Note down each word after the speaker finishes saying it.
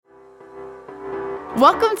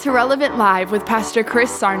Welcome to Relevant Live with Pastor Chris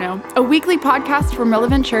Sarno, a weekly podcast from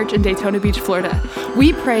Relevant Church in Daytona Beach, Florida.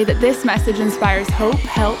 We pray that this message inspires hope,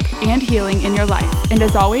 help, and healing in your life. And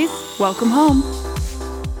as always, welcome home.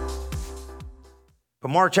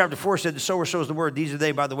 But Mark chapter 4 said, the sower sows the word. These are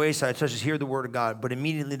they by the wayside, such as hear the word of God. But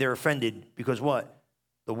immediately they're offended because what?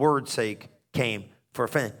 The word's sake came for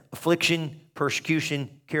offense. Affliction,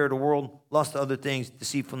 persecution, care of the world, lust of other things,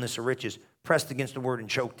 deceitfulness of riches, pressed against the word and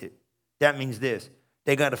choked it. That means this.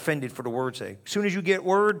 They got offended for the word's sake. As soon as you get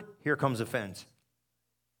word, here comes offense.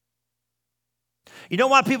 You know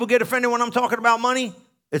why people get offended when I'm talking about money?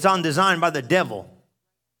 It's on design by the devil.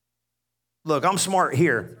 Look, I'm smart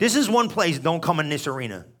here. This is one place, don't come in this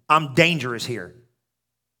arena. I'm dangerous here.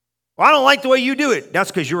 Well, I don't like the way you do it. That's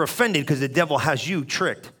because you're offended because the devil has you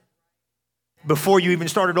tricked before you even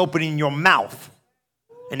started opening your mouth.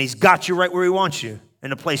 And he's got you right where he wants you,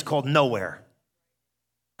 in a place called nowhere.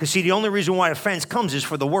 Because see, the only reason why offense comes is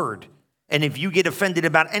for the word. And if you get offended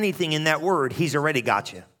about anything in that word, he's already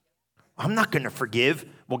got you. I'm not going to forgive.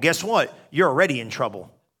 Well, guess what? You're already in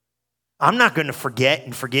trouble. I'm not going to forget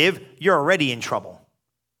and forgive. You're already in trouble.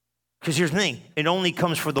 Because here's the thing. It only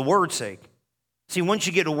comes for the word's sake. See, once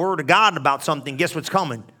you get a word of God about something, guess what's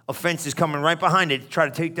coming? Offense is coming right behind it to try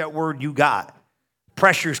to take that word you got.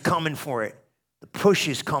 Pressure's coming for it. The push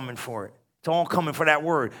is coming for it. It's all coming for that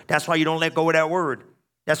word. That's why you don't let go of that word.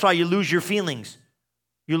 That's why you lose your feelings.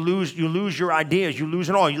 You lose your ideas. You lose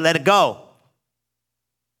it all. You let it go.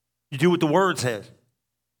 You do what the word says.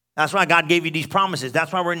 That's why God gave you these promises.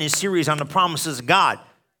 That's why we're in this series on the promises of God.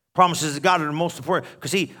 Promises of God are the most important.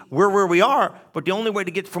 Because see, we're where we are, but the only way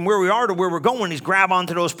to get from where we are to where we're going is grab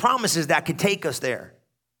onto those promises that can take us there.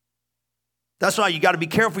 That's why you got to be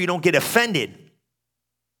careful you don't get offended.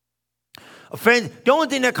 The only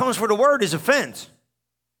thing that comes for the word is offense.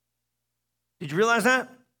 Did you realize that?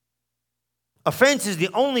 Offense is the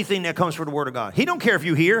only thing that comes for the word of God. He don't care if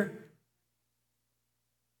you hear.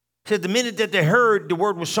 He said the minute that they heard the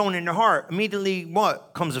word was sown in their heart, immediately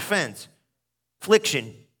what? Comes offense.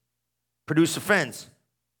 Affliction, produce offense.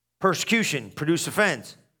 Persecution, produce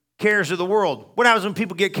offense. Cares of the world. What happens when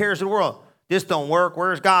people get cares of the world? This don't work.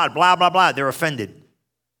 Where's God? Blah, blah, blah. They're offended.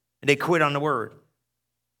 And they quit on the word.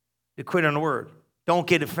 They quit on the word. Don't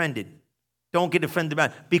get offended. Don't get offended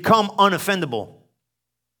about it. Become unoffendable.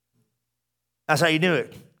 That's how you do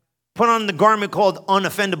it. Put on the garment called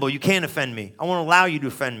unoffendable. You can't offend me. I won't allow you to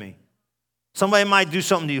offend me. Somebody might do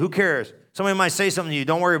something to you. Who cares? Somebody might say something to you.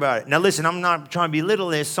 Don't worry about it. Now listen, I'm not trying to belittle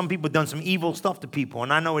this. Some people have done some evil stuff to people,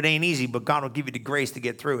 and I know it ain't easy, but God will give you the grace to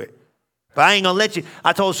get through it. But I ain't going to let you.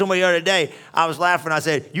 I told somebody the other day, I was laughing. I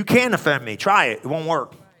said, you can offend me. Try it. It won't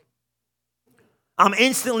work. I'm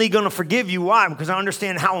instantly going to forgive you. Why? Because I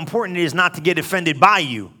understand how important it is not to get offended by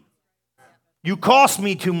you. You cost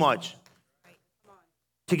me too much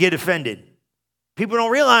to get offended. People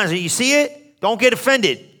don't realize it. You see it? Don't get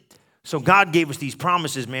offended. So God gave us these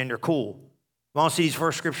promises, man. They're cool. You want to see this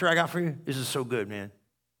first scripture I got for you? This is so good, man.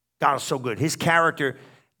 God is so good. His character,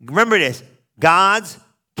 remember this, God's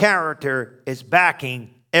character is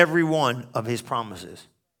backing every one of his promises.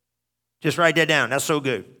 Just write that down. That's so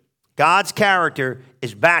good. God's character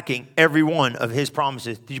is backing every one of his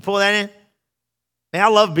promises. Did you pull that in? Man, I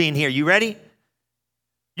love being here. You ready?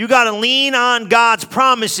 You got to lean on God's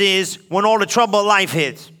promises when all the trouble of life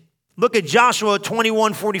hits. Look at Joshua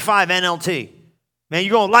 21:45 NLT. Man,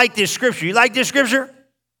 you're going to like this scripture. You like this scripture?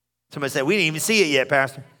 Somebody said, we didn't even see it yet,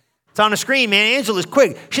 Pastor. It's on the screen, man. Angela's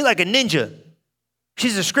quick. She's like a ninja.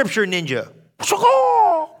 She's a scripture ninja.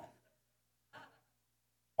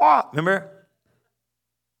 Remember?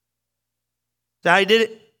 Is that how you did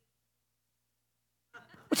it?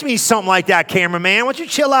 What you mean something like that, cameraman? Why don't you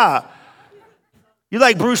chill out? You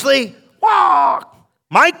like Bruce Lee?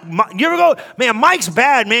 Mike, you ever go? Man, Mike's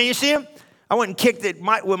bad, man. You see him? I went and kicked it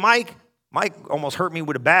with Mike. Mike almost hurt me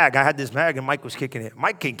with a bag. I had this bag and Mike was kicking it.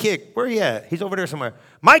 Mike can kick. Where he at? He's over there somewhere.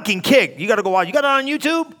 Mike can kick. You got to go watch. You got it on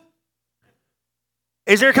YouTube?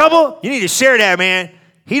 Is there a couple? You need to share that, man.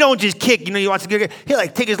 He don't just kick. You know, you watch the kick. He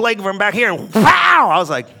like take his leg from back here and wow. I was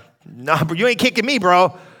like, nah, bro, you ain't kicking me,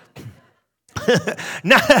 bro.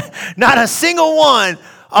 not a single one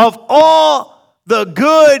of all the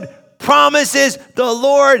good promises the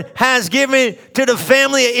Lord has given to the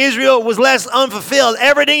family of Israel was left unfulfilled.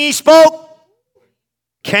 Everything he spoke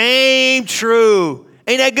came true.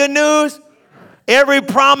 Ain't that good news? Every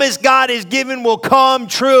promise God has given will come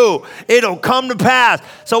true. It'll come to pass.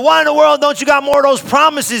 So why in the world don't you got more of those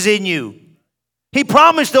promises in you? He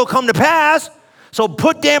promised they'll come to pass. So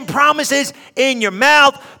put them promises in your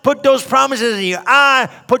mouth. Put those promises in your eye.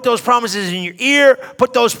 Put those promises in your ear.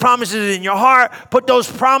 Put those promises in your heart. Put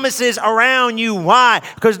those promises around you. Why?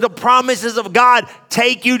 Because the promises of God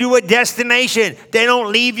take you to a destination. They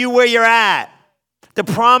don't leave you where you're at. The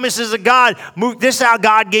promises of God, this is how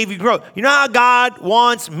God gave you growth. You know how God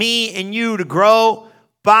wants me and you to grow?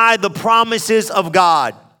 By the promises of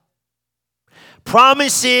God.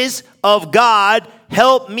 Promises of God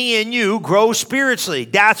help me and you grow spiritually.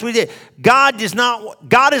 That's what it is. God is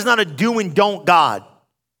not a do and don't God.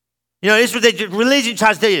 You know, this is what religion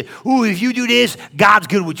tries to tell you. Ooh, if you do this, God's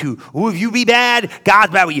good with you. Ooh, if you be bad,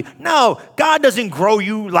 God's bad with you. No, God doesn't grow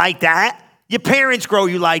you like that. Your parents grow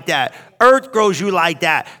you like that. Earth grows you like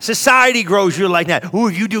that. Society grows you like that. Ooh,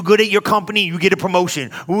 if you do good at your company, you get a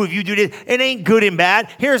promotion. Ooh, if you do this, it ain't good and bad.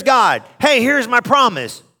 Here's God. Hey, here's my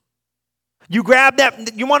promise. You grab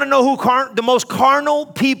that. You want to know who the most carnal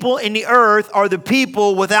people in the earth are? The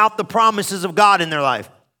people without the promises of God in their life.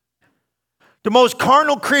 The most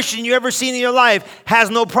carnal Christian you ever seen in your life has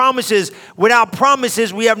no promises. Without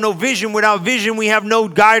promises, we have no vision. Without vision, we have no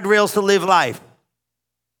guide rails to live life.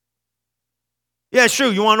 Yeah, it's true.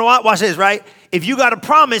 You want to know what? Watch this, right? If you got a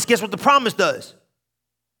promise, guess what the promise does?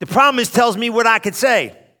 The promise tells me what I could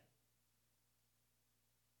say.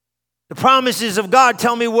 The promises of God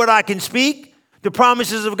tell me what I can speak. The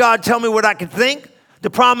promises of God tell me what I can think. The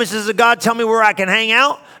promises of God tell me where I can hang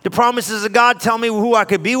out. The promises of God tell me who I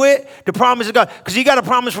could be with. The promise of God, because you got a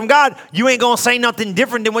promise from God, you ain't going to say nothing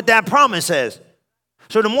different than what that promise says.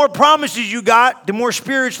 So the more promises you got, the more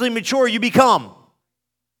spiritually mature you become.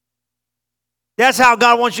 That's how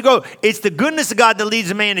God wants you to go. It's the goodness of God that leads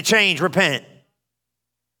a man to change, repent.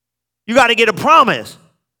 You got to get a promise.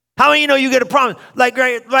 How many of you know you get a promise? Like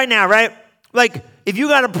right now, right? Like if you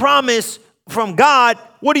got a promise from God,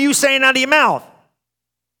 what are you saying out of your mouth?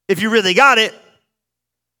 If you really got it,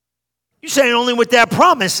 you're saying only what that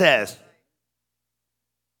promise says.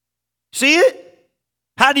 See it?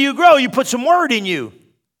 How do you grow? You put some word in you.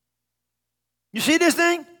 You see this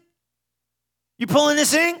thing? You pulling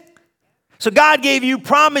this thing? So God gave you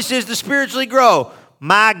promises to spiritually grow.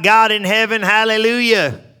 My God in heaven,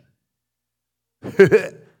 hallelujah.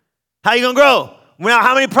 How you going to grow? Well,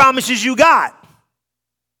 how many promises you got?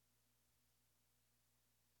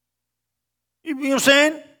 You know what I'm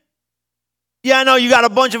saying? Yeah, I know you got a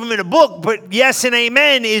bunch of them in a book, but yes and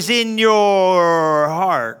amen is in your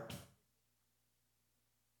heart.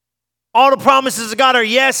 All the promises of God are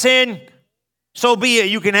yes and so be it.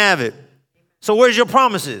 You can have it. So where's your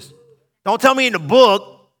promises? Don't tell me in the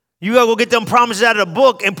book. You got to go get them promises out of the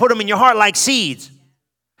book and put them in your heart like seeds.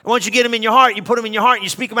 And once you get them in your heart, you put them in your heart and you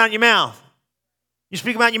speak them out in your mouth. You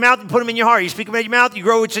speak them out in your mouth and put them in your heart. You speak them out in your mouth, you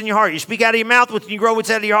grow what's in your heart. You speak out of your mouth, you grow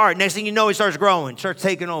what's out of your heart. Next thing you know, it starts growing, starts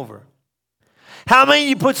taking over. How many of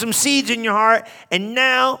you put some seeds in your heart and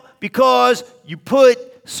now because you put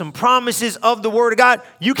some promises of the word of God,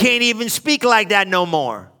 you can't even speak like that no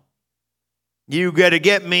more? You got to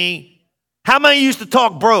get me. How many used to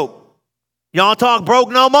talk broke? Y'all talk broke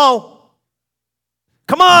no more?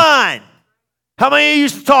 Come on. How many of you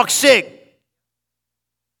used to talk sick?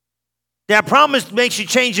 That promise makes you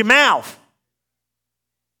change your mouth.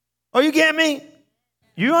 Oh, you get me?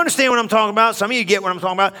 You understand what I'm talking about? Some of you get what I'm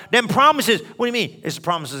talking about. Them promises, what do you mean? It's the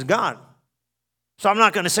promises of God. So I'm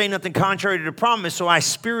not going to say nothing contrary to the promise, so I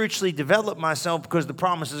spiritually develop myself because the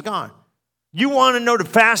promise is gone. You want to know the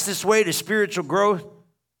fastest way to spiritual growth?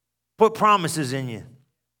 Put promises in you.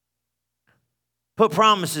 Put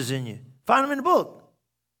promises in you. Find them in the book.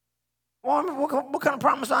 Well, what kind of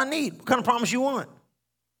promise I need? What kind of promise you want?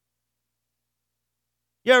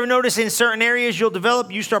 You ever notice in certain areas you'll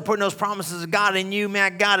develop, you start putting those promises of God in you,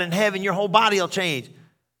 man, God in heaven, your whole body will change. The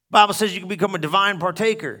Bible says you can become a divine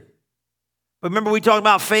partaker. But remember we talked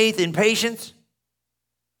about faith and patience?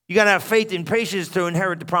 You got to have faith and patience to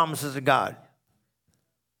inherit the promises of God.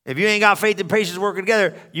 If you ain't got faith and patience working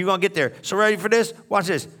together, you're going to get there. So ready for this? Watch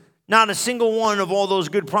this. Not a single one of all those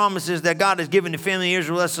good promises that God has given the family of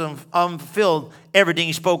Israel was unfulfilled. Everything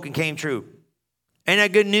he spoke and came true. Ain't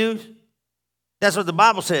that good news? That's what the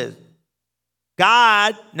Bible says.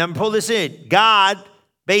 God, now pull this in. God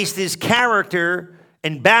based his character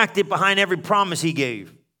and backed it behind every promise he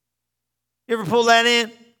gave. You ever pull that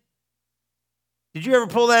in? Did you ever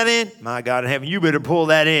pull that in? My God in heaven, you better pull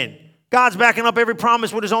that in. God's backing up every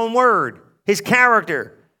promise with his own word, his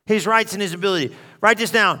character, his rights and his ability. Write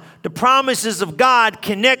this down. The promises of God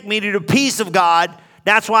connect me to the peace of God.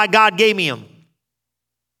 That's why God gave me them.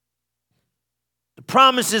 The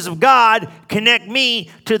promises of God connect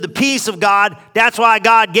me to the peace of God. That's why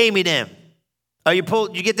God gave me them.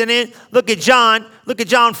 You get that in? Look at John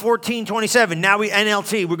 14:27. Now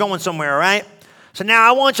NLT, we're going somewhere, all right? So now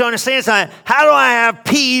I want you to understand something. How do I have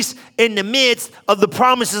peace in the midst of the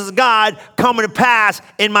promises of God coming to pass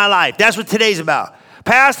in my life? That's what today's about.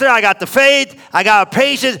 Pastor, I got the faith, I got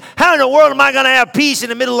patience. How in the world am I going to have peace in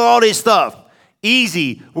the middle of all this stuff?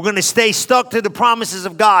 Easy. We're going to stay stuck to the promises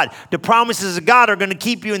of God. The promises of God are going to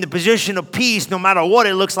keep you in the position of peace no matter what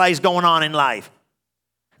it looks like is going on in life.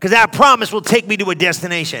 Because that promise will take me to a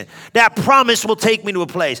destination. That promise will take me to a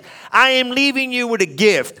place. I am leaving you with a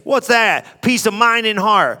gift. What's that? Peace of mind and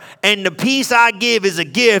heart. And the peace I give is a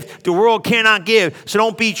gift the world cannot give. So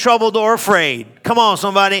don't be troubled or afraid. Come on,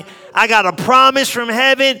 somebody. I got a promise from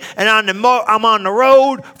heaven, and I'm on the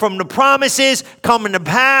road from the promises coming to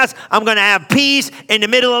pass. I'm going to have peace in the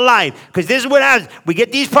middle of life. Because this is what happens. We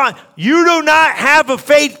get these problems. You do not have a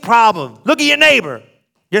faith problem. Look at your neighbor.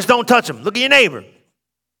 Just don't touch him. Look at your neighbor.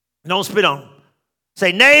 Don't spit on him.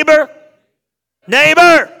 Say, neighbor,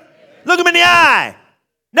 neighbor, look him in the eye.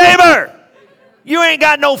 Neighbor, you ain't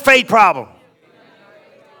got no faith problem.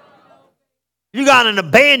 You got an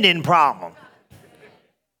abandon problem.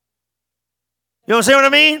 You understand what I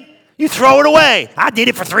mean? You throw it away. I did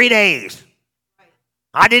it for 3 days.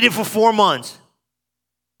 I did it for 4 months.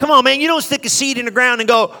 Come on, man. You don't stick a seed in the ground and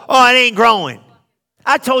go, oh, it ain't growing.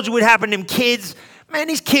 I told you what happened to them kids. Man,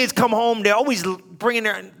 these kids come home, they're always bringing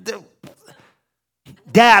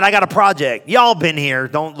Dad, I got a project. Y'all been here.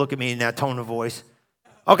 Don't look at me in that tone of voice.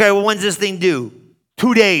 Okay, well, when's this thing due?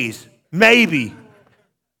 2 days, maybe.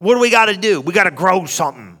 What do we got to do? We got to grow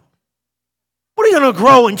something. What are you going to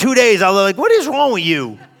grow in 2 days? I'm like, what is wrong with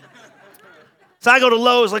you? So I go to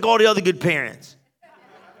Lowe's like all the other good parents.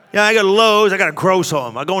 Yeah, I go to Lowe's, I got to grow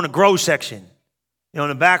something. I go in the grow section. You know, in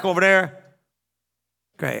the back over there.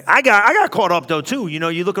 Great. I got caught up, though, too. You know,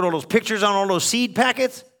 you look at all those pictures on all those seed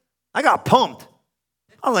packets. I got pumped.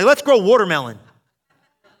 I was like, let's grow watermelon.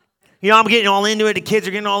 You know, I'm getting all into it. The kids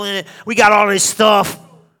are getting all in it. We got all this stuff,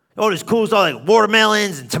 all this cool stuff, like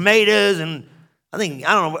watermelons and tomatoes and I don't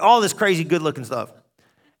know, all this crazy good-looking stuff.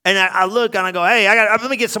 And I look and I go, hey, let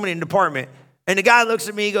me get somebody in the department. And the guy looks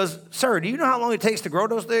at me, he goes, sir, do you know how long it takes to grow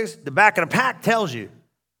those things? The back of the pack tells you.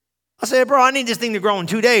 I said, bro, I need this thing to grow in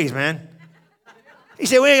 2 days, man. He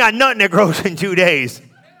said, we ain't got nothing that grows in 2 days.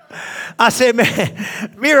 I said, man,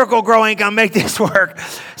 Miracle Grow ain't going to make this work.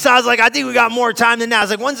 So I was like, I think we got more time than that. I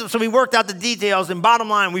was like, so we worked out the details, and bottom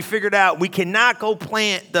line, we figured out we cannot go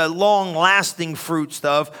plant the long-lasting fruit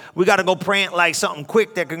stuff. We got to go plant like something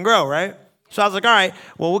quick that can grow, right? So I was like, all right,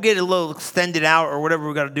 well, we'll get it a little extended out or whatever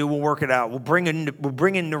we got to do. We'll work it out. We'll bring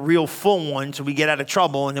in the real full one so we get out of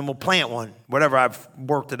trouble, and then we'll plant one, whatever. I've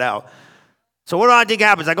worked it out. So what do I think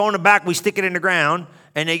happens? I go in the back, we stick it in the ground,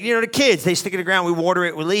 and the kids, they stick it in the ground, we water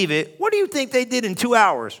it, we leave it. What do you think they did in 2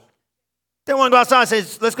 hours? They want to go outside and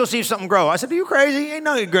say, let's go see if something grows. I said, are you crazy? Ain't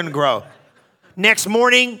nothing going to grow. Next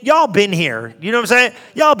morning, y'all been here. You know what I'm saying?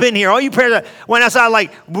 Y'all been here. All you parents went outside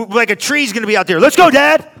like a tree's going to be out there. Let's go,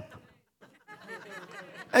 Dad.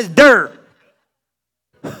 That's dirt.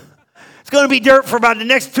 It's going to be dirt for about the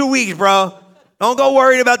next 2 weeks, bro. Don't go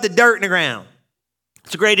worried about the dirt in the ground.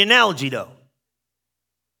 It's a great analogy, though.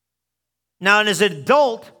 Now, as an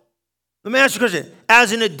adult, let me ask you a question.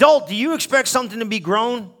 As an adult, do you expect something to be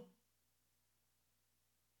grown?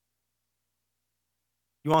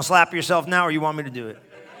 You want to slap yourself now, or you want me to do it?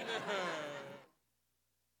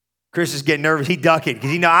 Chris is getting nervous. He ducking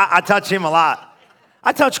because I touch him a lot.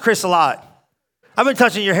 I touch Chris a lot. I've been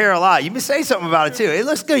touching your hair a lot. You've been saying something about it, too. It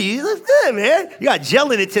looks good. You look good, man. You got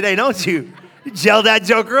gel in it today, don't you? You gelled that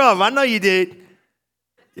joker up. I know you did.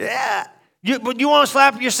 Yeah. But you want to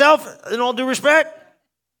slap yourself in all due respect?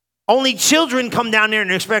 Only children come down there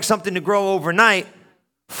and expect something to grow overnight.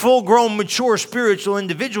 Full-grown, mature, spiritual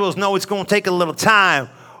individuals know it's going to take a little time.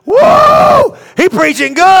 Woo! He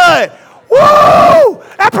preaching good. Woo!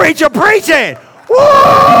 That preacher preaching.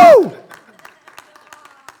 Woo!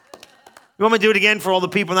 You want me to do it again for all the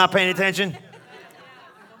people not paying attention?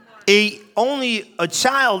 Only a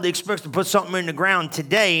child expects to put something in the ground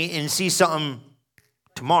today and see something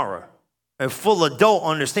tomorrow. A full adult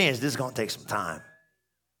understands this is going to take some time.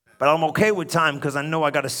 But I'm okay with time because I know I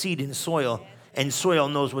got a seed in the soil, and soil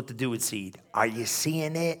knows what to do with seed. Are you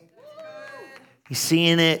seeing it? You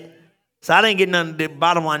seeing it? So I didn't get none. The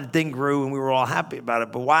bottom line, the thing grew, and we were all happy about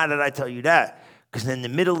it. But why did I tell you that? Because in the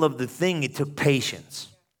middle of the thing, it took patience.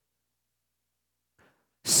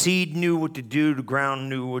 Seed knew what to do. The ground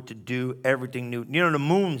knew what to do. Everything knew. The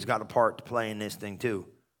moon's got a part to play in this thing, too.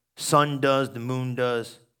 Sun does. The moon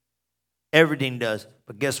does. Everything does.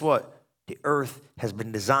 But guess what? The earth has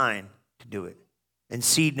been designed to do it. And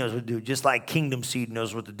seed knows what to do, just like kingdom seed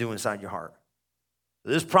knows what to do inside your heart.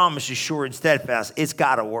 This promise is sure and steadfast. It's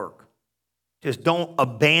got to work. Just don't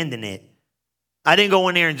abandon it. I didn't go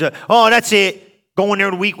in there and say, oh, that's it. Go in there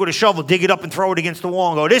in a week with a shovel, dig it up and throw it against the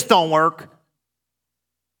wall and go, this don't work.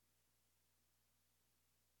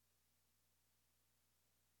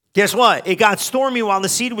 Guess what? It got stormy while the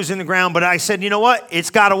seed was in the ground, but I said, you know what? It's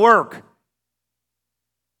got to work.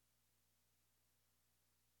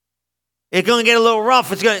 It's going to get a little rough.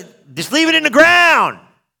 Just leave it in the ground.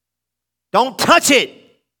 Don't touch it.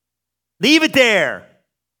 Leave it there.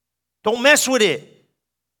 Don't mess with it.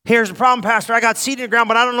 Here's the problem, Pastor. I got seed in the ground,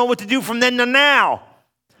 but I don't know what to do from then to now.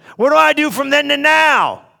 What do I do from then to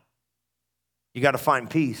now? You got to find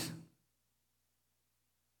peace.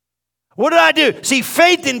 What do I do? See,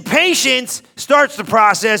 faith and patience starts the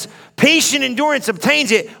process. Patient endurance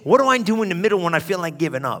obtains it. What do I do in the middle when I feel like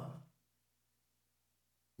giving up?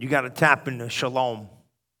 You got to tap into shalom.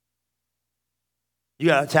 You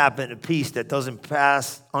got to tap into peace that doesn't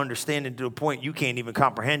pass understanding to a point you can't even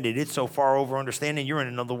comprehend it. It's so far over understanding, you're in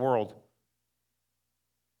another world.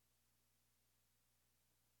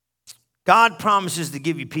 God promises to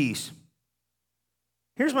give you peace.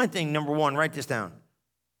 Here's my thing, number one, write this down.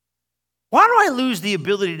 Why do I lose the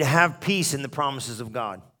ability to have peace in the promises of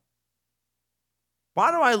God? Why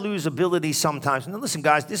do I lose ability sometimes? Now listen,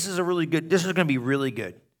 guys, this is going to be really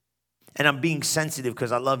good. And I'm being sensitive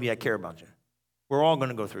because I love you, I care about you. We're all going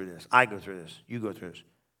to go through this. I go through this. You go through this.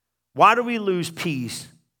 Why do we lose peace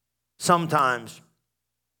sometimes?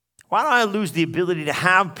 Why do I lose the ability to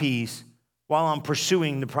have peace while I'm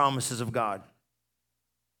pursuing the promises of God?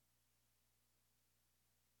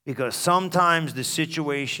 Because sometimes the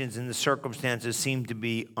situations and the circumstances seem to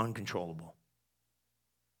be uncontrollable.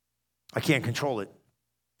 I can't control it.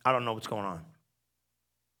 I don't know what's going on.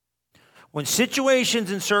 When situations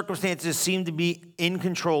and circumstances seem to be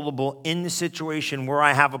incontrollable in the situation where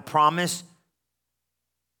I have a promise,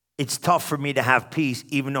 it's tough for me to have peace,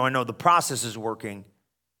 even though I know the process is working.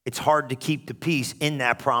 It's hard to keep the peace in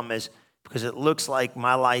that promise because it looks like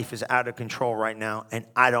my life is out of control right now and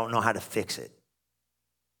I don't know how to fix it.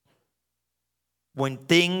 When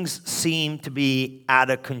things seem to be out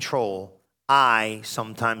of control, I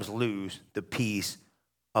sometimes lose the peace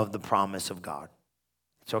of the promise of God.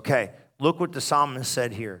 It's okay. Look what the psalmist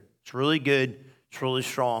said here. It's really good. It's really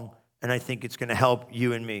strong. And I think it's going to help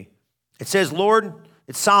you and me. It says, Lord,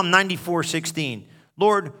 it's Psalm 94:16.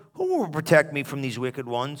 Lord, who will protect me from these wicked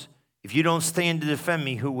ones? If you don't stand to defend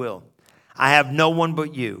me, who will? I have no one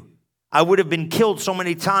but you. I would have been killed so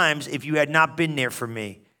many times if you had not been there for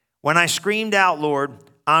me. When I screamed out, Lord,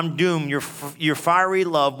 I'm doomed. Your fiery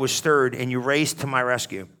love was stirred and you raced to my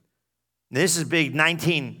rescue. This is big.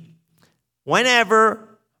 19. Whenever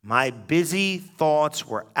my busy thoughts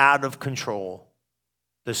were out of control,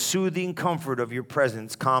 the soothing comfort of your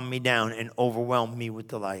presence calmed me down and overwhelmed me with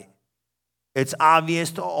delight. It's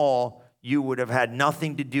obvious to all you would have had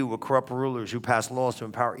nothing to do with corrupt rulers who pass laws to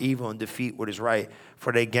empower evil and defeat what is right,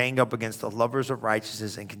 for they gang up against the lovers of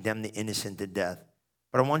righteousness and condemn the innocent to death.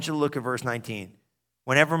 But I want you to look at verse 19.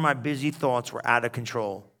 Whenever my busy thoughts were out of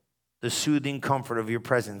control, the soothing comfort of your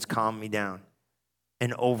presence calmed me down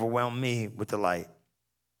and overwhelmed me with delight.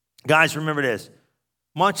 Guys, remember this.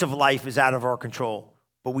 Much of life is out of our control,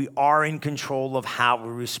 but we are in control of how we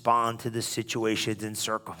respond to the situations and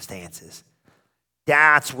circumstances.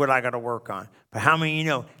 That's what I got to work on. But how many of you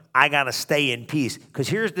know I got to stay in peace? Because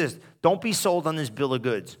here's this. Don't be sold on this bill of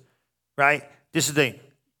goods, right? This is the thing.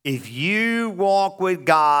 If you walk with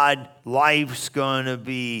God, life's going to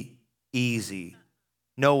be easy.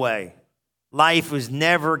 No way. Life was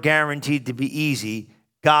never guaranteed to be easy.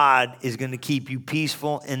 God is going to keep you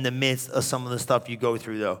peaceful in the midst of some of the stuff you go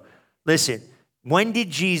through, though. Listen, when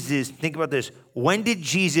did Jesus, think about this, when did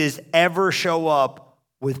Jesus ever show up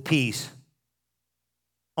with peace?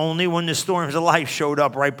 Only when the storms of life showed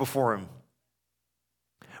up right before him.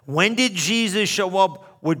 When did Jesus show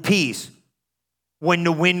up with peace? When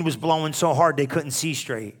the wind was blowing so hard they couldn't see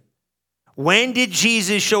straight. When did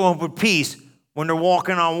Jesus show up with peace? When they're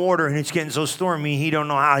walking on water and it's getting so stormy, he don't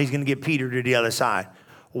know how he's going to get Peter to the other side.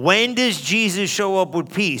 When does Jesus show up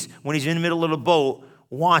with peace? When he's in the middle of the boat,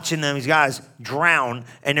 watching them, these guys drown,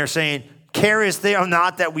 and they're saying, carest thou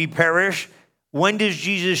not that we perish? When does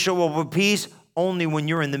Jesus show up with peace? Only when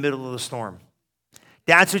you're in the middle of the storm.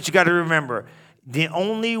 That's what you got to remember. The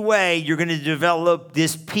only way you're going to develop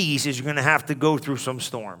this peace is you're going to have to go through some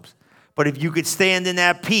storms. But if you could stand in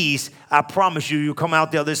that peace, I promise you, you'll come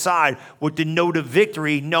out the other side with the note of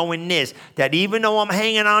victory, knowing this, that even though I'm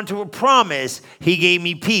hanging on to a promise, he gave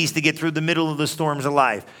me peace to get through the middle of the storms of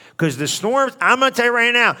life. Because the storms, I'm going to tell you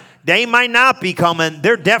right now, they might not be coming.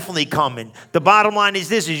 They're definitely coming. The bottom line is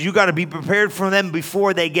this, is you got to be prepared for them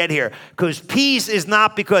before they get here. Because peace is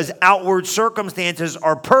not because outward circumstances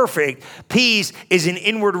are perfect. Peace is an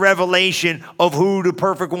inward revelation of who the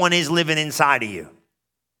perfect one is living inside of you.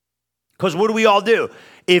 Because what do we all do?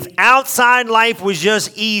 If outside life was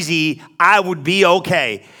just easy, I would be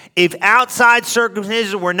okay. If outside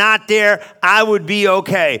circumstances were not there, I would be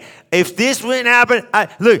okay. If this wouldn't happen,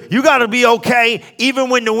 look, you got to be okay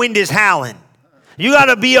even when the wind is howling. You got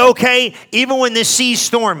to be okay even when the sea's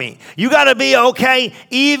stormy. You got to be okay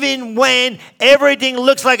even when everything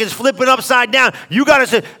looks like it's flipping upside down. You got to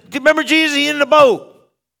say, remember Jesus, he in the boat.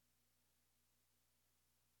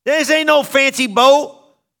 This ain't no fancy boat.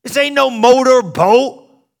 This ain't no motor boat.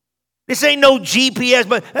 This ain't no GPS,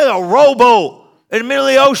 but it's a rowboat in the middle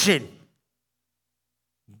of the ocean.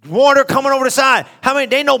 Water coming over the side. How many?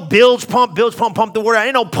 They ain't no bilge pump the water.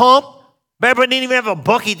 Ain't no pump. Everybody didn't even have a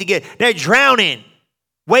bucket to get. They're drowning.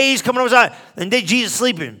 Waves coming over the side. And then Jesus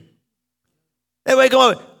sleeping. They wake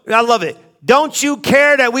up. I love it. Don't you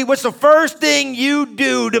care that what's the first thing you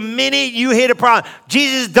do the minute you hit a problem?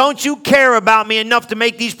 Jesus, don't you care about me enough to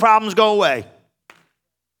make these problems go away?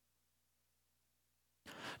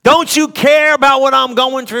 Don't you care about what I'm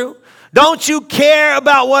going through? Don't you care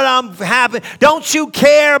about what I'm having? Don't you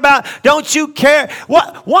care?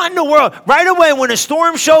 What in the world? Right away, when a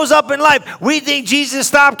storm shows up in life, we think Jesus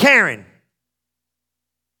stopped caring.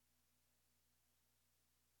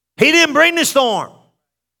 He didn't bring the storm.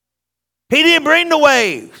 He didn't bring the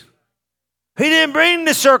waves. He didn't bring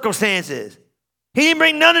the circumstances. He didn't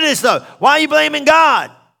bring none of this stuff. Why are you blaming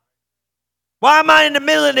God? Why am I in the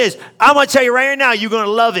middle of this? I'm going to tell you right now, you're going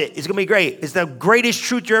to love it. It's going to be great. It's the greatest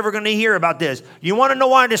truth you're ever going to hear about this. You want to know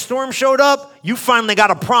why the storm showed up? You finally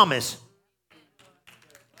got a promise.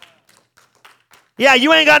 Yeah,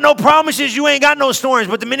 you ain't got no promises. You ain't got no storms.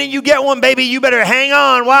 But the minute you get one, baby, you better hang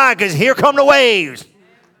on. Why? Because here come the waves.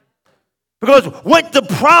 Because with the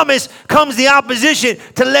promise comes the opposition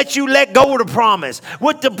to let you let go of the promise.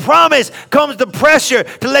 With the promise comes the pressure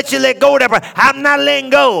to let you let go of that promise. I'm not letting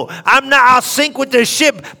go. I'll sink with the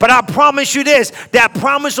ship, but I promise you this, that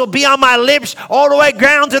promise will be on my lips all the way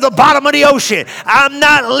down to the bottom of the ocean. I'm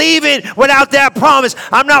not leaving without that promise.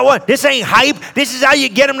 This ain't hype. This is how you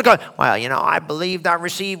get them to go, well, I believed, I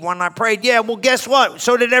received when I prayed. Yeah, well, guess what?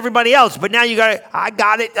 So did everybody else. But now I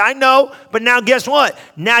got it. I know. But now guess what?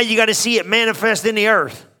 Now you got to see it manifest in the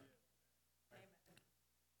earth.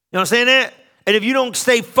 You know what I'm saying? That? And if you don't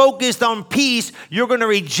stay focused on peace, you're going to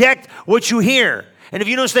reject what you hear. And if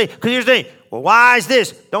you don't stay, because here's the thing, well, why is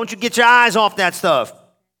this? Don't you get your eyes off that stuff.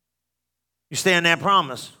 You stay on that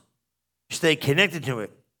promise. You stay connected to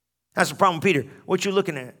it. That's the problem, Peter. What you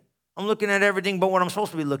looking at? I'm looking at everything but what I'm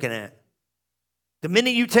supposed to be looking at. The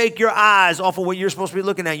minute you take your eyes off of what you're supposed to be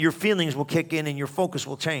looking at, your feelings will kick in and your focus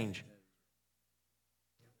will change.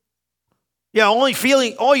 Yeah, only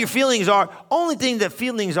your feelings are, only thing that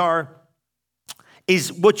feelings are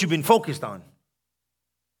is what you've been focused on.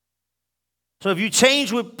 So if you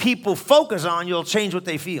change what people focus on, you'll change what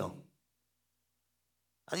they feel.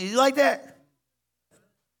 You like that?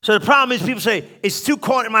 So the problem is people say, it's too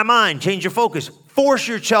caught in my mind. Change your focus. Force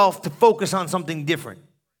yourself to focus on something different.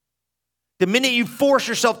 The minute you force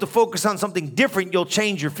yourself to focus on something different, you'll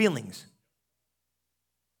change your feelings.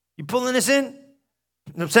 You pulling this in? You know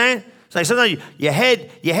what I'm saying? It's like sometimes your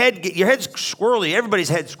head's squirrely. Everybody's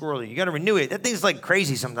head's squirrely. You got to renew it. That thing's like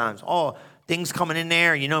crazy sometimes. Oh, things coming in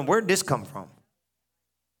there. Where'd this come from?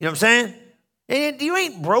 You know what I'm saying? And you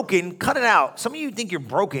ain't broken. Cut it out. Some of you think you're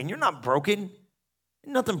broken. You're not broken.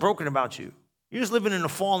 There's nothing broken about you. You're just living in a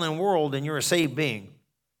fallen world and you're a saved being.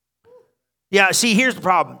 Yeah, see, here's the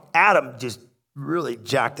problem. Adam just really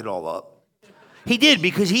jacked it all up. He did,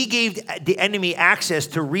 because he gave the enemy access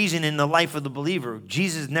to reason in the life of the believer.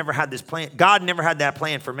 Jesus never had this plan. God never had that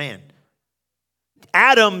plan for man.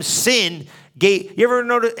 Adam's sin gave. You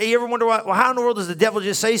ever wonder why? Well, how in the world does the devil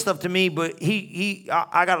just say stuff to me? But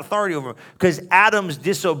I got authority over him, because Adam's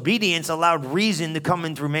disobedience allowed reason to come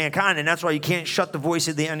in through mankind, and that's why you can't shut the voice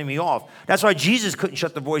of the enemy off. That's why Jesus couldn't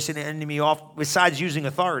shut the voice of the enemy off, besides using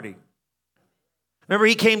authority. Remember,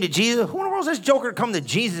 he came to Jesus. Who in the world is this joker come to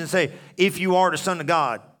Jesus and say, if you are the Son of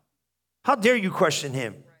God? How dare you question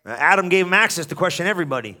him? Adam gave him access to question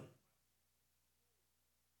everybody.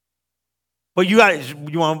 But you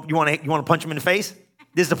want to punch him in the face?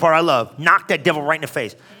 This is the part I love. Knock that devil right in the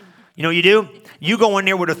face. You know what you do? You go in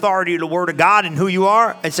there with authority of the word of God and who you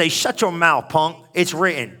are and say, shut your mouth, punk. It's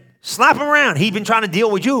written. Slap him around. He's been trying to deal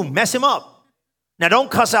with you. Mess him up. Now, don't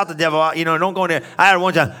cuss out the devil. Don't go in there. I had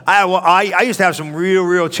one time. I used to have some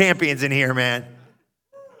real champions in here, man.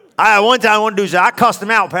 One dude said, I cussed him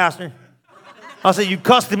out, Pastor. I said, you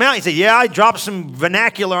cussed him out? He said, yeah, I dropped some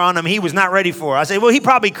vernacular on him he was not ready for. I said, well, he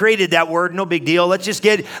probably created that word. No big deal. Let's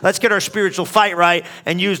get our spiritual fight right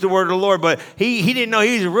and use the word of the Lord. But he didn't know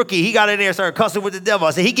he was a rookie. He got in there and started cussing with the devil. I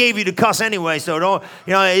said, he gave you the cuss anyway, so don't,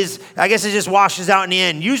 I guess it just washes out in the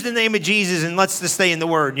end. Use the name of Jesus and let's just stay in the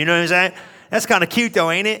word. You know what I'm saying? That's kind of cute though,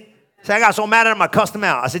 ain't it? So I got so mad at him, I cussed him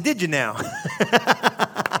out. I said, did you now?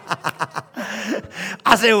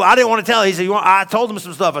 I said, well, I didn't want to tell him. He said, I told him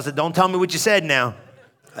some stuff. I said, don't tell me what you said now.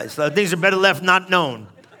 So things are better left not known.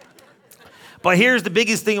 But here's the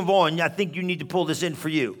biggest thing of all, and I think you need to pull this in for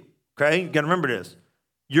you. Okay? You got to remember this.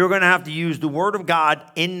 You're going to have to use the word of God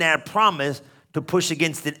in that promise to push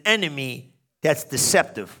against an enemy that's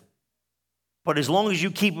deceptive. But as long as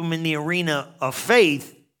you keep him in the arena of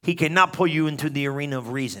faith, he cannot pull you into the arena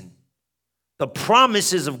of reason. The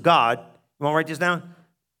promises of God, you want to write this down?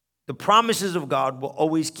 The promises of God will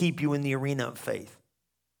always keep you in the arena of faith.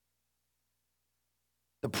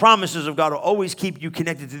 The promises of God will always keep you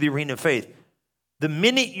connected to the arena of faith. The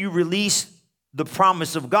minute you release the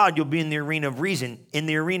promise of God, you'll be in the arena of reason. In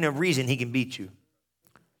the arena of reason, he can beat you.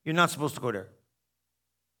 You're not supposed to go there.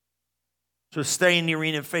 So stay in the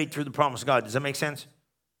arena of faith through the promise of God. Does that make sense?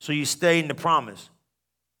 So you stay in the promise.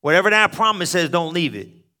 Whatever that promise says, don't leave it.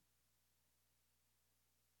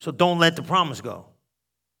 So don't let the promise go.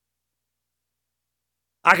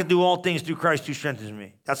 I can do all things through Christ who strengthens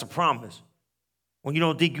me. That's a promise. When you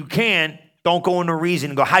don't think you can, don't go into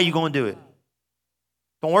reason and go, how you going to do it?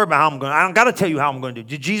 Don't worry about how I'm going to. I don't got to tell you how I'm going to do it.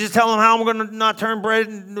 Did Jesus tell him how I'm going to not turn bread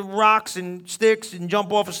into rocks and sticks and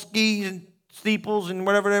jump off of skis and steeples and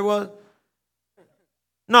whatever that was?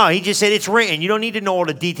 No, he just said it's written. You don't need to know all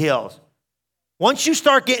the details. Once you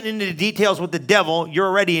start getting into the details with the devil, you're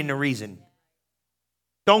already in the reason.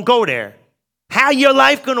 Don't go there. How your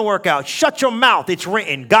life going to work out? Shut your mouth. It's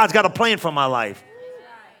written. God's got a plan for my life.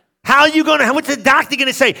 How are you going to, what's the doctor going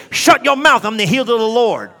to say? Shut your mouth. I'm the healed of the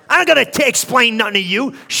Lord. I ain't going to explain nothing to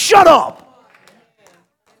you. Shut up.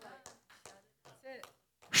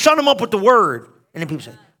 Shut him up with the word. And then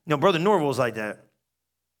people say, Brother Norval's like that.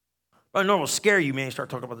 Brother Norval will scare you, man. You start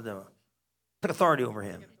talking about the devil. Take authority over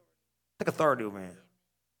him. Take authority over him.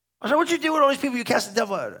 I said, what'd you do with all these people you cast the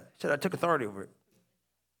devil out of? He said, I took authority over it.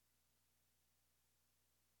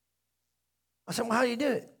 I said, well, how do you do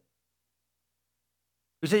it?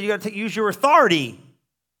 He said, you got to use your authority.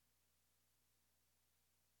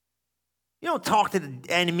 You don't talk to the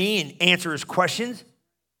enemy and answer his questions.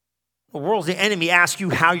 The world's the enemy. Ask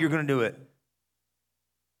you how you're going to do it.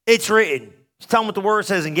 It's written. Just tell them what the word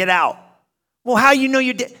says and get out. Well, how you know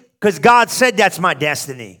you did? Because God said that's my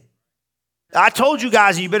destiny. I told you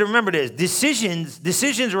guys, and you better remember this.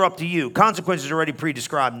 Decisions are up to you. Consequences are already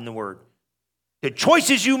pre-described in the word. The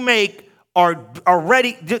choices you make are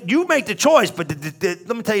ready. You make the choice, but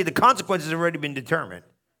let me tell you, the consequences have already been determined.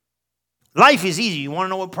 Life is easy. You want to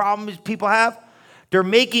know what problems people have? They're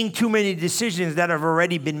making too many decisions that have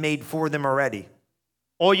already been made for them already.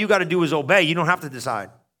 All you got to do is obey. You don't have to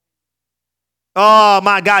decide. Oh,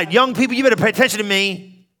 my God. Young people, you better pay attention to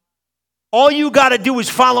me. All you got to do is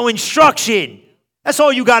follow instruction. That's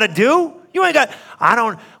all you got to do. You ain't got,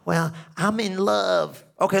 I'm in love.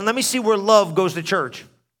 Okay, let me see where love goes to church.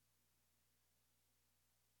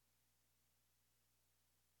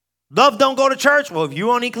 Love don't go to church? Well, if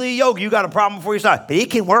you unequally yoked, you got a problem before you start. But it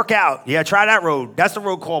can work out. Yeah, try that road. That's the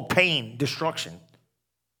road called pain, destruction.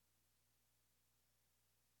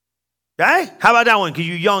 Okay? How about that one? Because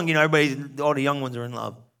you're young, all the young ones are in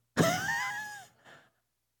love.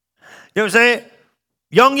 You know what I'm saying?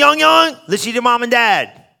 Young. Listen to your mom and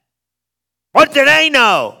dad. What do they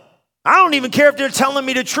know? I don't even care if they're telling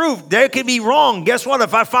me the truth. They could be wrong. Guess what?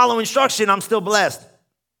 If I follow instruction, I'm still blessed.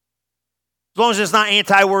 As long as it's not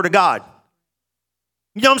anti-word of God.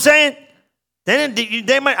 You know what I'm saying?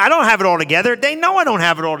 They might, I don't have it all together. They know I don't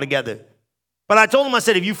have it all together. But I told them, I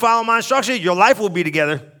said, if you follow my instructions, your life will be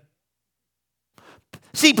together.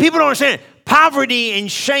 See, people don't understand. Poverty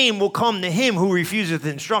and shame will come to him who refuses the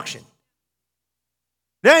instruction.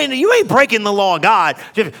 You ain't breaking the law of God.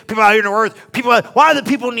 People out here on the earth, why do the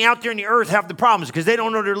people out there in the earth have the problems? Because they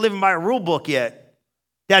don't know they're living by a rule book yet.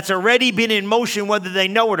 That's already been in motion whether they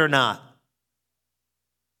know it or not.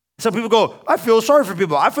 Some people go, I feel sorry for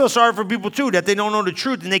people. I feel sorry for people too, that they don't know the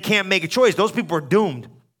truth and they can't make a choice. Those people are doomed.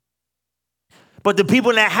 But the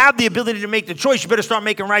people that have the ability to make the choice, you better start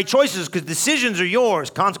making right choices because decisions are yours,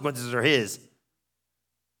 consequences are his.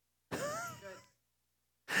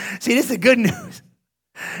 See, this is the good news.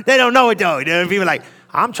 They don't know it though. People are like,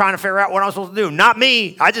 I'm trying to figure out what I'm supposed to do. Not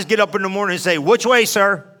me. I just get up in the morning and say, which way,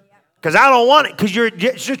 sir? Because I don't want it, because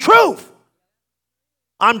it's the truth.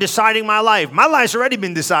 I'm deciding my life. My life's already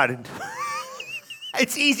been decided.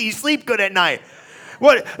 It's easy. You sleep good at night.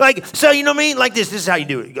 What, like, so you know what I mean? Like this is how you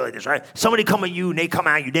do it. You go like this, right? Somebody come at you and they come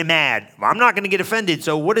at you. They're mad. Well, I'm not going to get offended.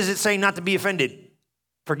 So what does it say not to be offended?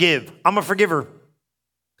 Forgive. I'm a forgiver.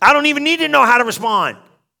 I don't even need to know how to respond.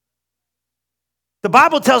 The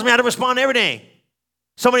Bible tells me how to respond to everything.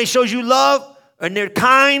 Somebody shows you love and they're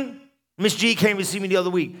kind. Miss G came to see me the other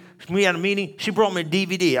week. We had a meeting. She brought me a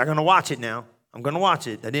DVD. I'm going to watch it now. I'm going to watch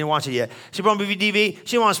it. I didn't watch it yet. She brought me a DVD.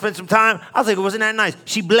 She wanted to spend some time. I was like, wasn't that nice?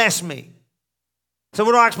 She blessed me. So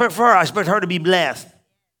what do I expect for her? I expect her to be blessed.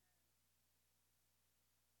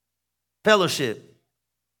 Fellowship.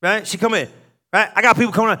 Right? She come in. Right? I got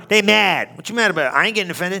people coming up. They mad. What you mad about? I ain't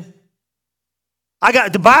getting offended.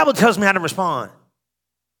 The Bible tells me how to respond.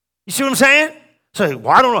 You see what I'm saying? So,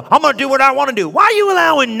 well, I don't know. I'm going to do what I want to do. Why are you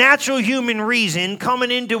allowing natural human reason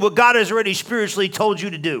coming into what God has already spiritually told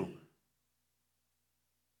you to do?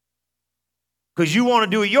 Because you want to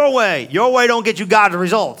do it your way. Your way don't get you God's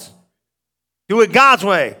results. Do it God's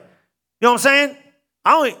way. You know what I'm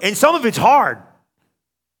saying? And some of it's hard.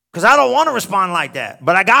 Because I don't want to respond like that.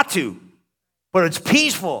 But I got to. But it's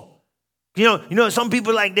peaceful. You know, some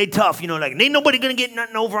people like they tough. You know, like ain't nobody going to get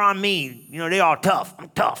nothing over on me. You know, they all tough. I'm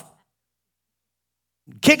tough.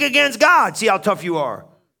 Kick against God. See how tough you are.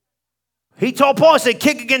 He told Paul, he said,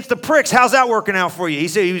 kick against the pricks. How's that working out for you? He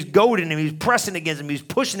said he was goading him. He was pressing against him. He was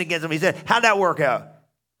pushing against him. He said, how'd that work out?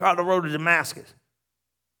 On the road to Damascus.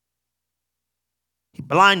 He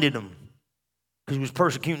blinded him because he was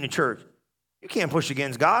persecuting the church. You can't push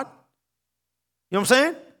against God. You know what I'm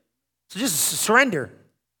saying? So just surrender.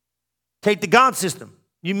 Take the God system.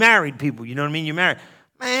 You married people. You know what I mean? You're married.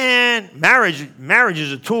 Man, marriage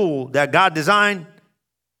is a tool that God designed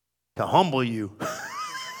to humble you.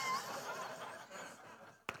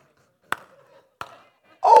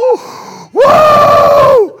 Oh,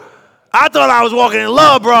 woo! I thought I was walking in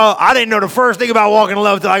love, bro. I didn't know the first thing about walking in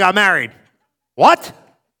love until I got married. What?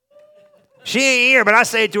 She ain't here, but I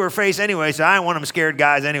say it to her face anyway, so I ain't one of them scared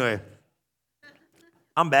guys anyway.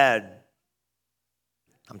 I'm bad.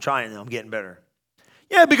 I'm trying, I'm getting better.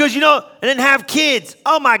 Yeah, because, and then have kids.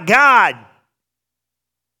 Oh, my God.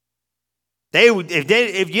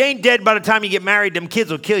 If you ain't dead by the time you get married, them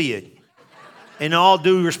kids will kill you. In all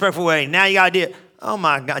due respectful way. Now you got to do, oh,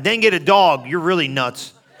 my God. Then get a dog. You're really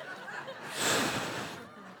nuts.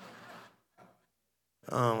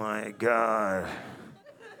 Oh, my God.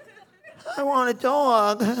 I want a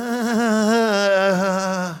dog.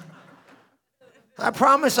 I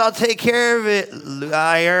promise I'll take care of it,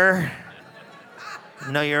 liar.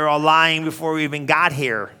 No, you're all lying before we even got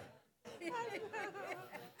here.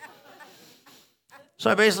 So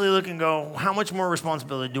I basically look and go, how much more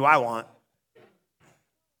responsibility do I want?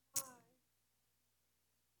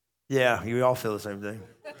 Yeah, you all feel the same thing.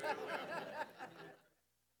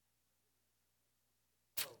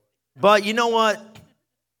 But you know what?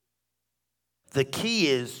 The key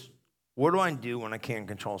is, what do I do when I can't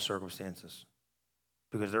control circumstances?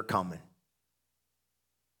 Because they're coming.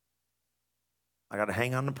 I got to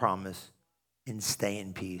hang on to promise and stay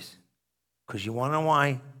in peace. Because you want to know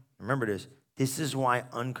why? Remember this. This is why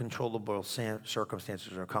uncontrollable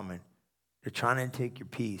circumstances are coming. They're trying to take your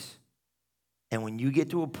peace. And when you get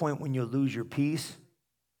to a point when you lose your peace,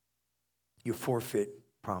 you forfeit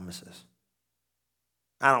promises.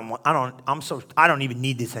 I don't even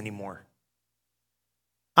need this anymore.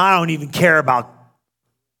 I don't even care about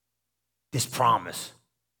this promise.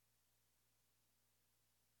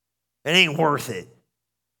 It ain't worth it.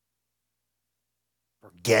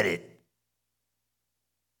 Forget it.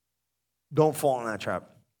 Don't fall in that trap.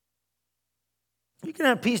 You can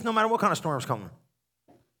have peace no matter what kind of storm's coming.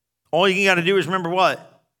 All you got to do is remember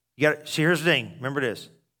what? See, here's the thing. Remember this.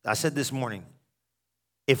 I said this morning.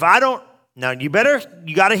 If I don't, now you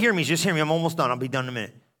got to hear me. Just hear me. I'm almost done. I'll be done in a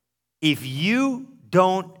minute. If you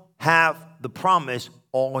don't have the promise,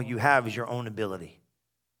 all you have is your own ability.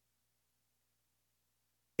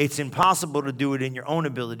 It's impossible to do it in your own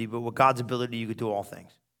ability, but with God's ability, you could do all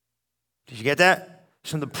things. Did you get that?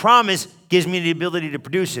 So the promise gives me the ability to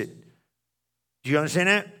produce it. Do you understand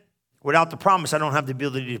that? Without the promise, I don't have the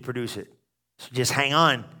ability to produce it. So just hang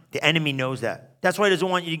on. The enemy knows that. That's why he doesn't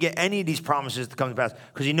want you to get any of these promises to come to pass.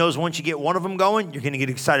 Because he knows once you get one of them going, you're going to get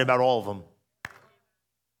excited about all of them.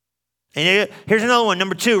 And here's another one,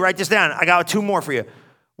 number 2. Write this down. I got 2 more for you.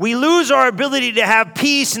 We lose our ability to have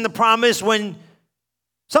peace in the promise when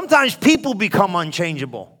sometimes people become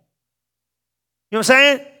unchangeable. You know what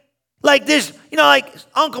I'm saying? Like this, like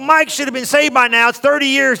Uncle Mike should have been saved by now. It's 30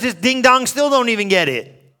 years. This ding-dong still don't even get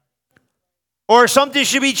it. Or something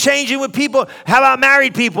should be changing with people. How about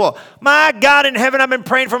married people? My God in heaven, I've been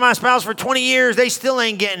praying for my spouse for 20 years. They still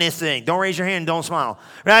ain't getting this thing. Don't raise your hand. Don't smile.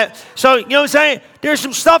 Right? So, you know what I'm saying? There's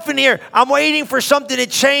some stuff in here. I'm waiting for something to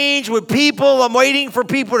change with people. I'm waiting for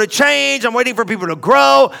people to change. I'm waiting for people to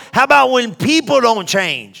grow. How about when people don't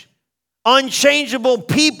change? Unchangeable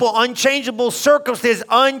people, unchangeable circumstances,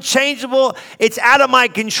 unchangeable, it's out of my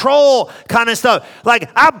control kind of stuff.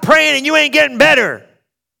 Like, I'm praying and you ain't getting better.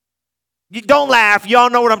 You don't laugh.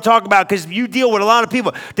 Y'all know what I'm talking about because you deal with a lot of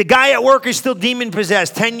people. The guy at work is still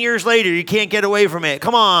demon-possessed. 10 years later, you can't get away from it.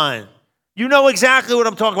 Come on. You know exactly what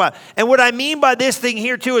I'm talking about. And what I mean by this thing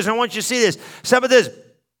here, too, is I want you to see this. Some of this,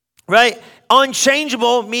 right?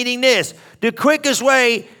 Unchangeable, meaning this. The quickest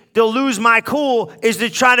way to lose my cool is to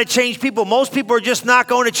try to change people. Most people are just not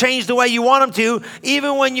going to change the way you want them to.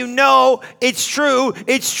 Even when you know it's true.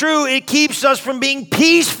 It's true. It keeps us from being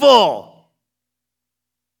peaceful.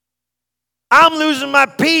 I'm losing my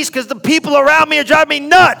peace because the people around me are driving me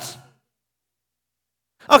nuts.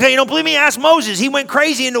 Okay, you don't believe me? Ask Moses. He went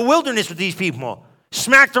crazy in the wilderness with these people.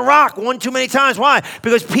 Smacked a rock one too many times. Why?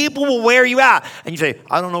 Because people will wear you out. And you say,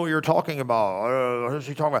 I don't know what you're talking about. What is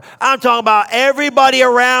he talking about? I'm talking about everybody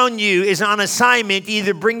around you is on assignment to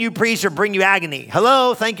either bring you peace or bring you agony.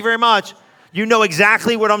 Hello? Thank you very much. You know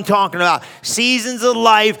exactly what I'm talking about. Seasons of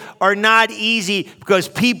life are not easy because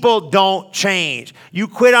people don't change. You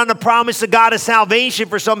quit on the promise of God of salvation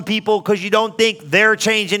for some people because you don't think they're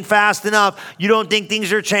changing fast enough. You don't think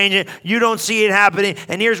things are changing. You don't see it happening.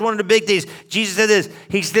 And here's one of the big things. Jesus said this.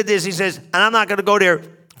 He said this. He says, and I'm not going to go there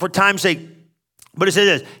for time's sake, but he said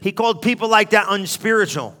this. He called people like that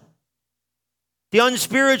unspiritual. The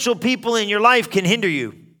unspiritual people in your life can hinder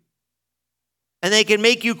you. And they can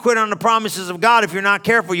make you quit on the promises of God if you're not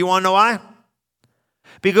careful. You want to know why?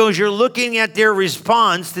 Because you're looking at their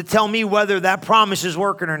response to tell me whether that promise is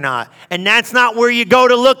working or not. And that's not where you go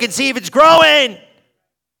to look and see if it's growing.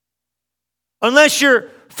 Unless you're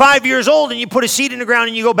 5 years old and you put a seed in the ground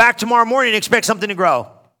and you go back tomorrow morning and expect something to grow.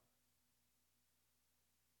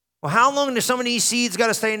 Well, how long do some of these seeds got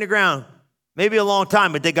to stay in the ground? Maybe a long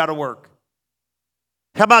time, but they got to work.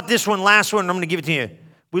 How about this one, last one? I'm going to give it to you.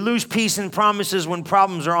 We lose peace and promises when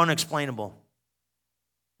problems are unexplainable.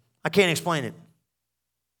 I can't explain it.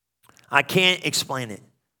 I can't explain it.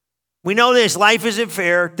 We know this. Life isn't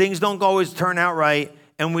fair. Things don't always turn out right.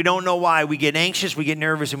 And we don't know why. We get anxious, we get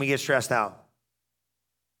nervous, and we get stressed out.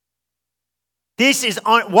 This is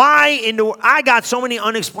I got so many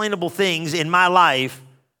unexplainable things in my life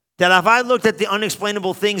that if I looked at the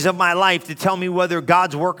unexplainable things of my life to tell me whether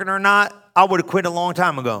God's working or not, I would have quit a long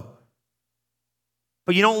time ago.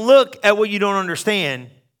 But you don't look at what you don't understand.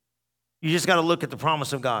 You just got to look at the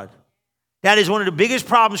promise of God. That is one of the biggest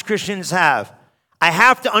problems Christians have. I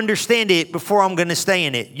have to understand it before I'm going to stay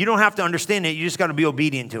in it. You don't have to understand it. You just got to be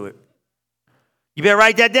obedient to it. You better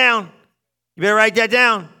write that down. You better write that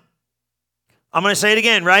down. I'm going to say it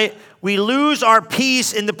again, right? We lose our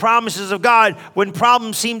peace in the promises of God when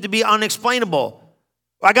problems seem to be unexplainable.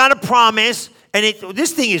 I got a promise, and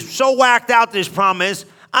this thing is so whacked out, this promise.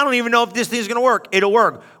 I don't even know if this thing is going to work. It'll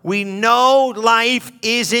work. We know life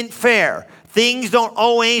isn't fair. Things don't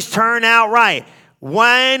always turn out right.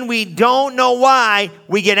 When we don't know why,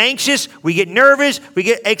 we get anxious, we get nervous,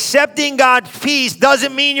 accepting God's peace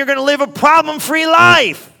doesn't mean you're going to live a problem-free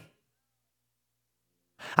life.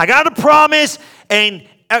 I got a promise, and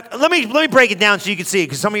let me break it down so you can see it,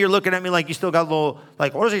 because some of you are looking at me like you still got a little,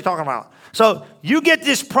 like, what is he talking about? So you get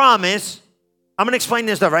this promise. I'm going to explain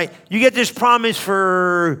this stuff, right? You get this promise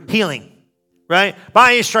for healing, right?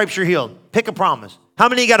 By his stripes you're healed. Pick a promise. How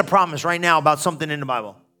many got a promise right now about something in the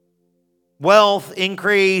Bible? Wealth,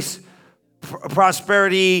 increase,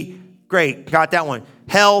 prosperity. Great, got that one.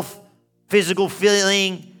 Health, physical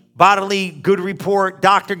feeling, bodily good report.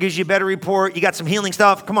 Doctor gives you a better report. You got some healing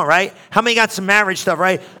stuff. Come on, right? How many got some marriage stuff,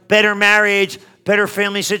 right? Better marriage, better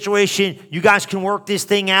family situation. You guys can work this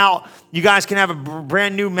thing out. You guys can have a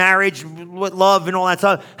brand new marriage with love and all that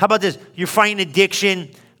stuff. How about this? You're fighting addiction.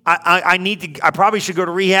 I probably should go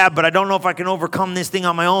to rehab, but I don't know if I can overcome this thing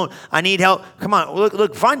on my own. I need help. Come on,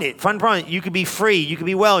 look, find it. Find a problem. You can be free. You can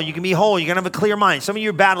be well. You can be whole. You can have a clear mind. Some of you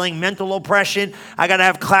are battling mental oppression. I got to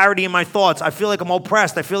have clarity in my thoughts. I feel like I'm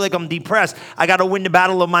oppressed. I feel like I'm depressed. I got to win the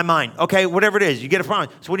battle of my mind. Okay, whatever it is, you get a promise.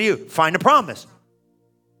 So what do? Find a promise.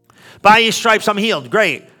 By his stripes, I'm healed.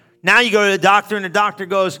 Great. Now you go to the doctor and the doctor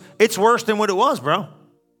goes, it's worse than what it was, bro.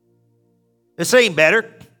 This ain't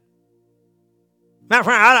better. Matter of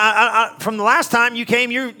fact, from the last time you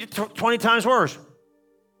came, you're 20 times worse.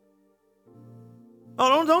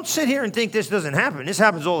 Oh, don't sit here and think this doesn't happen. This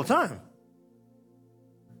happens all the time.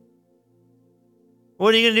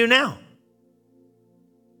 What are you going to do now?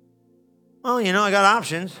 Well, I got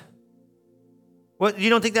options. What, you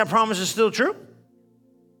don't think that promise is still true?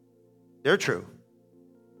 They're true.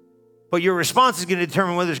 But your response is going to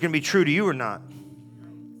determine whether it's going to be true to you or not.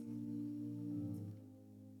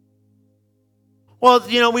 Well,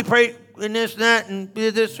 we pray in this and that and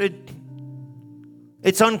this.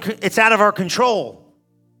 It's out of our control,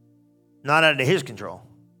 not out of his control.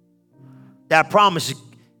 That promise,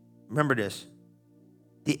 remember this,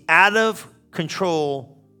 the out of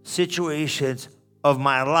control situations of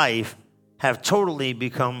my life have totally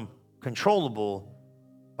become controllable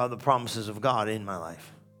by the promises of God in my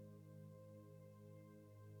life.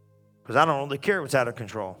 Because I don't really care what's out of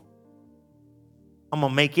control. I'm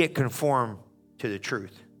going to make it conform to the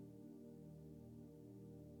truth.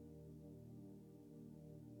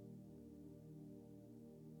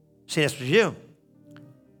 See, that's what you do.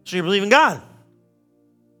 So you believe in God.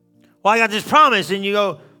 Well, I got this promise, and you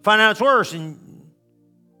go find out it's worse, and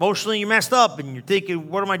emotionally you're messed up, and you're thinking,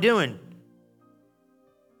 what am I doing?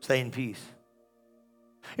 Stay in peace.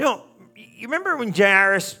 You remember when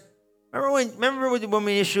Jairus, remember when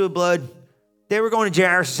we issued blood? They were going to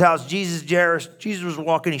Jairus' house. Jesus was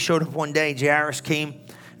walking. He showed up one day. Jairus came,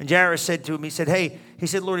 and Jairus said to him, he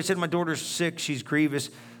said, Lord, my daughter's sick. She's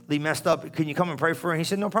grievously messed up. Can you come and pray for her? And he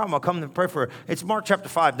said, no problem. I'll come and pray for her. It's Mark chapter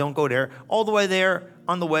 5. Don't go there. All the way there,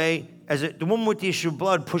 on the way, the woman with the issue of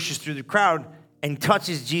blood pushes through the crowd and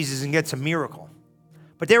touches Jesus and gets a miracle.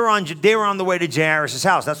 But they were on the way to Jairus'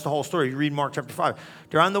 house. That's the whole story. You read Mark chapter 5.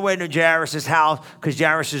 They're on the way to Jairus' house because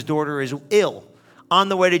Jairus' daughter is ill. On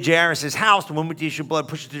the way to Jairus' house, the woman with the issue of blood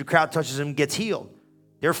pushes through the crowd, touches him, gets healed.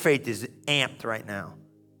 Their faith is amped right now.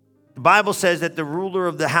 The Bible says that the ruler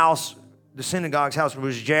of the house, the synagogue's house,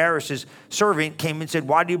 was Jairus' servant, came and said,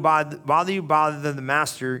 why do you bother the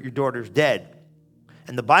master? Your daughter's dead.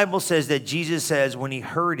 And the Bible says that Jesus says when he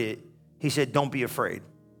heard it, he said, don't be afraid.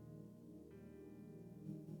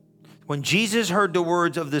 When Jesus heard the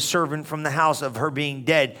words of the servant from the house of her being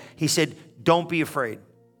dead, he said, don't be afraid.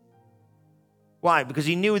 Why? Because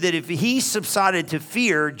he knew that if he subsided to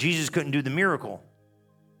fear, Jesus couldn't do the miracle.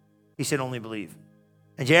 He said, only believe.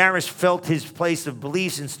 And Jairus felt his place of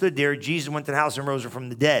beliefs and stood there. Jesus went to the house and rose her from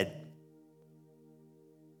the dead.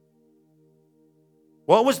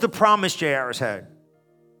 What was the promise Jairus had?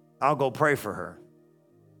 I'll go pray for her.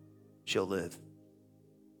 She'll live.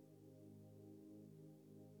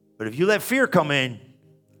 But if you let fear come in,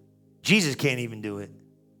 Jesus can't even do it.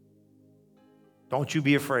 Don't you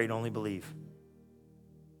be afraid, only believe.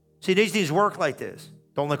 See, these things work like this.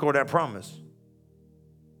 Don't let go of that promise.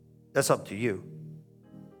 That's up to you.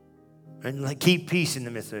 And keep peace in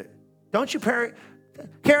the midst of it. Don't you perish?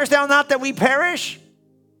 Carest thou not that we perish?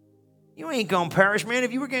 You ain't going to perish, man.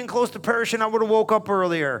 If you were getting close to perishing, I would have woke up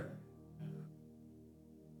earlier.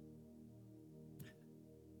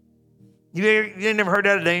 You ain't never heard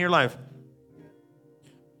that a day in your life.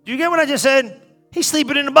 Do you get what I just said? He's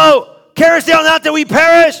sleeping in the boat. Carest thou not that we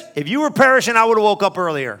perish? If you were perishing, I would have woke up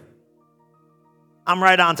earlier. I'm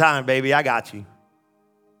right on time, baby. I got you.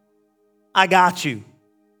 I got you.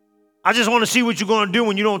 I just want to see what you're going to do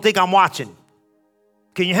when you don't think I'm watching.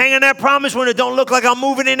 Can you hang on that promise when it don't look like I'm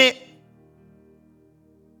moving in it?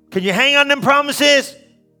 Can you hang on them promises?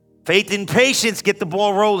 Faith and patience get the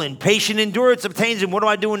ball rolling. Patient endurance obtains them. What do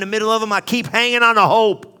I do in the middle of them? I keep hanging on to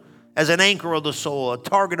hope as an anchor of the soul, a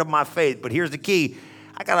target of my faith. But here's the key.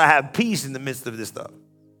 I got to have peace in the midst of this stuff.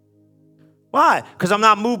 Why? Because I'm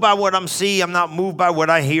not moved by what I'm seeing. I'm not moved by what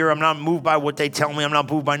I hear. I'm not moved by what they tell me. I'm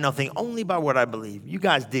not moved by nothing. Only by what I believe. You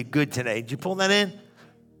guys did good today. Did you pull that in?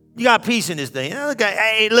 You got peace in this thing. Okay,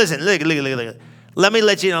 hey, listen, look. Let me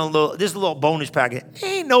let you know this little bonus packet.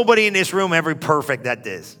 Ain't nobody in this room ever perfect at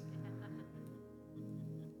this.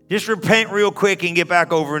 Just repent real quick and get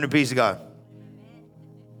back over in the peace of God.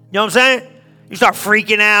 You know what I'm saying? You start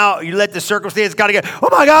freaking out. You let the circumstance kind of get, oh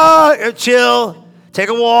my God, chill. Take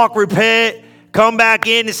a walk, repent, come back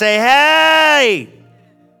in and say, hey,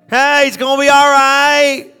 it's going to be all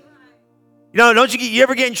right. Don't you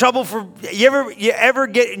ever get in trouble you ever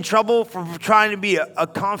get in trouble for trying to be a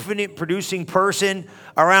confident, producing person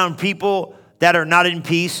around people that are not in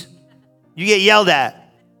peace? You get yelled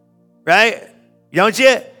at, right? Don't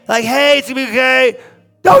you? Like, hey, it's going to be okay.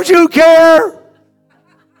 Don't you care?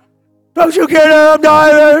 Don't you care that I'm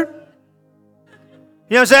dying?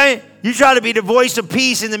 You know what I'm saying? You try to be the voice of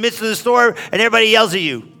peace in the midst of the storm, and everybody yells at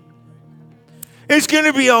you. It's going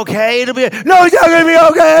to be okay. No, it's not going to be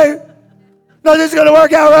okay. Nothing's going to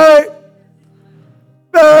work out right.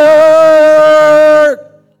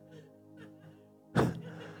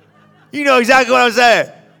 You know exactly what I'm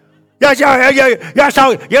saying.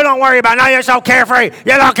 You don't worry about nothing. You're so carefree.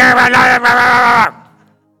 You don't care about nothing.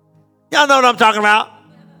 Y'all know what I'm talking about.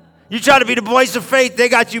 You try to be the voice of faith. They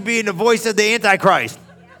got you being the voice of the Antichrist.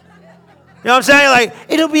 You know what I'm saying? Like,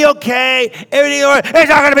 it'll be okay. It's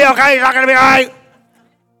not going to be okay. It's not going to be all right.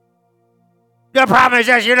 The problem is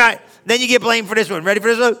that you're not. Then you get blamed for this one. Ready for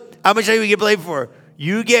this one? I'm going to show you what you get blamed for.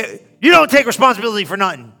 You don't take responsibility for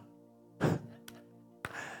nothing.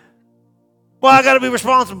 Well, I got to be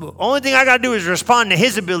responsible. Only thing I got to do is respond to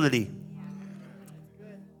his ability.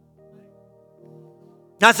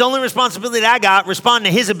 That's the only responsibility I got, respond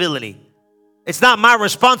to his ability. It's not my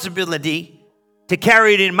responsibility to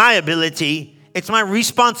carry it in my ability. It's my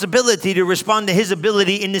responsibility to respond to his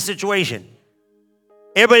ability in this situation.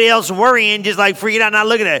 Everybody else worrying, just like freaking out, not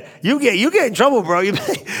looking at it. You get in trouble, bro.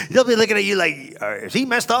 They'll be looking at you like, is he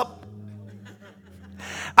messed up?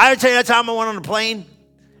 I tell you that time I went on a plane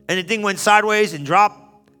and the thing went sideways and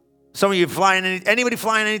dropped. Some of you flying, anybody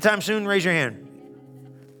flying anytime soon, raise your hand.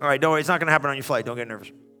 All right, don't worry, it's not going to happen on your flight. Don't get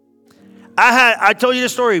nervous. I told you the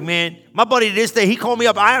story, man. My buddy this day, he called me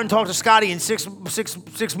up. I haven't talked to Scotty in six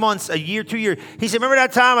months, a year, 2 years. He said, remember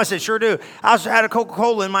that time? I said, sure do. I had a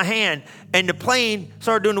Coca-Cola in my hand, and the plane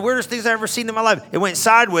started doing the weirdest things I've ever seen in my life. It went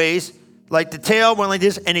sideways, like the tail went like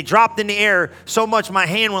this, and it dropped in the air so much my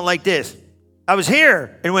hand went like this. I was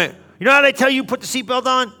here, and went, you know how they tell you put the seatbelt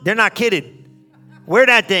on? They're not kidding. Wear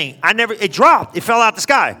that thing. It dropped. It fell out the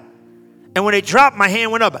sky. And when it dropped, my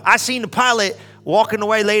hand went up. I seen the pilot walking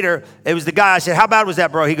away later. It was the guy. I said, how bad was that,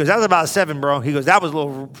 bro? He goes, that was about a 7, bro. He goes, that was a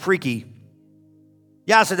little freaky.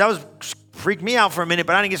 Yeah, I said, that was freaked me out for a minute,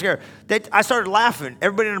 but I didn't get scared. I started laughing.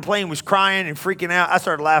 Everybody on the plane was crying and freaking out. I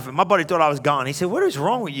started laughing. My buddy thought I was gone. He said, what is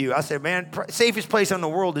wrong with you? I said, man, safest place in the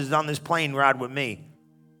world is on this plane ride with me.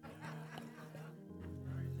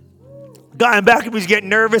 Guy in back of me was getting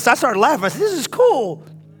nervous. I started laughing. I said, this is cool.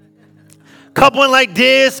 Cup went like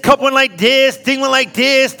this, thing went like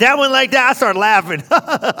this, that went like that. I started laughing.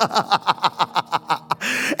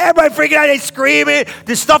 Everybody freaking out, they screaming.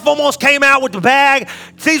 The stuff almost came out with the bag.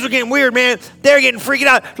 Things were getting weird, man. They were getting freaking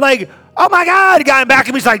out. Like, oh my God. The guy in back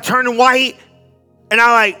of me is like turning white. And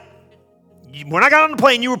I'm like, when I got on the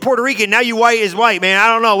plane, you were Puerto Rican. Now you white is white, man. I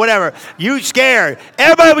don't know, whatever. You scared.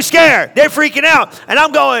 Everybody was scared. They're freaking out. And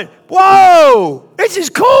I'm going, whoa, this is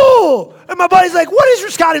cool. And my buddy's like, what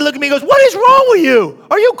is, Scotty looked at me and goes, what is wrong with you?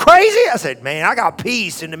 Are you crazy? I said, man, I got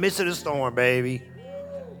peace in the midst of the storm, baby.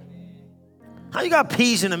 How you got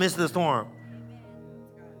peace in the midst of the storm?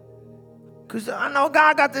 Because I know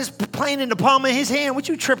God got this plane in the palm of his hand. What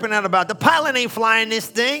you tripping out about? The pilot ain't flying this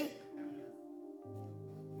thing.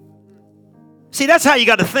 See, that's how you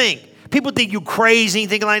got to think. People think you crazy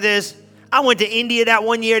thinking like this. I went to India that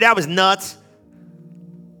one year. That was nuts.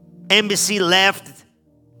 Embassy left.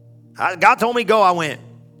 God told me go. I went.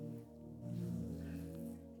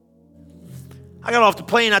 I got off the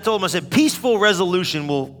plane. I told him, I said, peaceful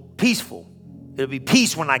resolution peaceful. It'll be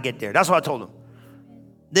peace when I get there. That's what I told them.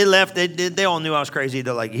 They left. They all knew I was crazy.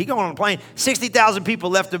 They're like, he going on the plane. 60,000 people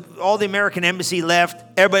left. All the American embassy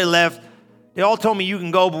left. Everybody left. They all told me you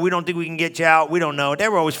can go, but we don't think we can get you out. We don't know. They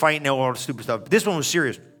were always fighting all the stupid stuff. This one was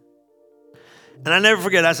serious. And I never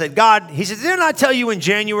forget. I said, God, he said, didn't I tell you in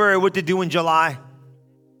January what to do in July?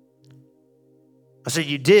 I said,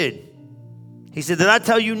 you did. He said, did I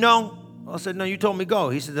tell you no? I said, no, you told me go.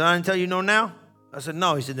 He said, did I didn't tell you no now? I said,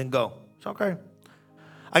 no. He said, then go. It's okay.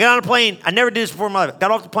 I got on a plane. I never did this before in my life.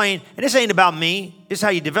 Got off the plane, and this ain't about me. This is how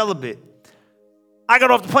you develop it. I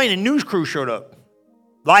got off the plane, and news crew showed up.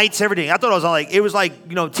 Lights, everything. I thought it was like,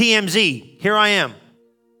 TMZ. Here I am.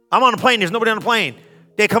 I'm on a plane. There's nobody on the plane.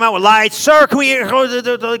 They come out with lights. Sir, can we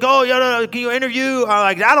go? Can you interview?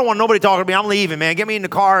 I don't want nobody talking to me. I'm leaving, man. Get me in the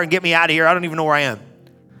car and get me out of here. I don't even know where I am.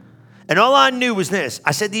 And all I knew was this.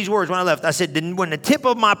 I said these words when I left. I said, when the tip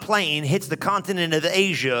of my plane hits the continent of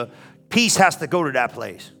Asia, peace has to go to that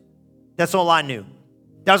place. That's all I knew.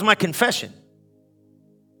 That was my confession.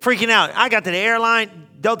 Freaking out. I got to the airline.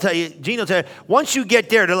 They'll tell you, Gene will tell you, once you get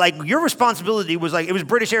there, they're like, your responsibility was like, it was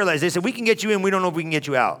British Airlines. They said, we can get you in. We don't know if we can get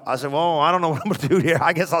you out. I said, well, I don't know what I'm going to do here.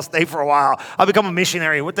 I guess I'll stay for a while. I'll become a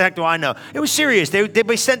missionary. What the heck do I know? It was serious. They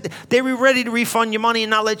were ready to refund your money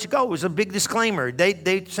and not let you go. It was a big disclaimer.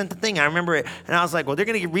 They sent the thing. I remember it. And I was like, well, they're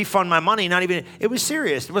going to refund my money. It was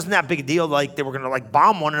serious. It wasn't that big a deal. Like they were going to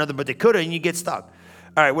bomb one another, but they could have, and you get stuck.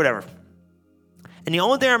 All right, whatever. And the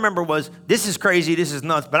only thing I remember was, this is crazy, this is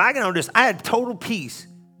nuts, but I can know this. I had total peace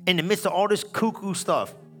in the midst of all this cuckoo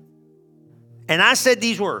stuff. And I said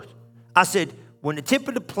these words. I said, when the tip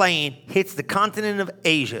of the plane hits the continent of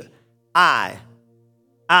Asia, I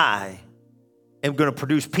am going to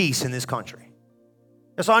produce peace in this country.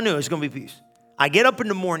 That's all I knew. It's going to be peace. I get up in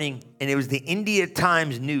the morning, and it was the India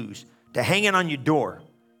Times News. They're hanging on your door.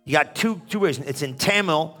 You got two ways. It's in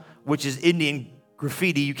Tamil, which is Indian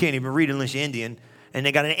graffiti. You can't even read unless you're Indian. And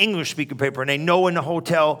they got an English-speaking paper, and they know in the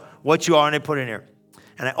hotel what you are, and they put it in there.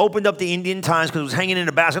 And I opened up the Indian Times because it was hanging in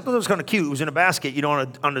a basket. I thought it was kind of cute. It was in a basket,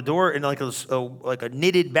 on the door, in like a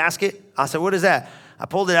knitted basket. I said, what is that? I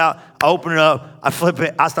pulled it out. I open it up. I flip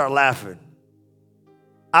it. I start laughing.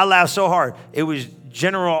 I laughed so hard. It was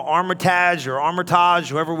General Armitage,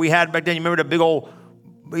 whoever we had back then. You remember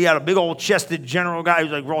we had a big old chested general guy who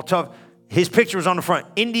was like real tough. His picture was on the front.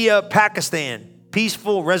 India, Pakistan,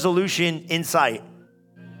 peaceful resolution in sight.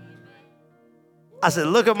 I said,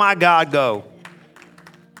 look at my God go.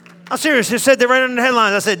 I'm serious. It said that right on the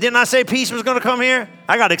headlines. I said, didn't I say peace was going to come here?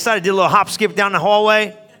 I got excited. Did a little hop skip down the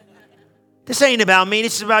hallway. This ain't about me.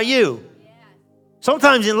 This is about you.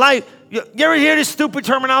 Sometimes in life, you ever hear this stupid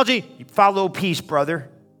terminology? You follow peace, brother.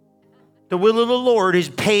 The will of the Lord is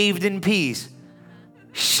paved in peace.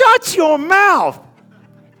 Shut your mouth.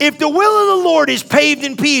 If the will of the Lord is paved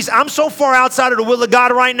in peace, I'm so far outside of the will of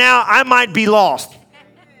God right now, I might be lost.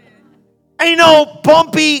 Ain't no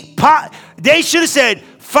bumpy pot. They should have said,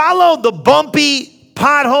 follow the bumpy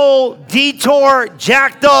pothole, detour,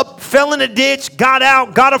 jacked up, fell in a ditch, got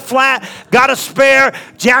out, got a flat, got a spare,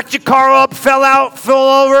 jacked your car up, fell out,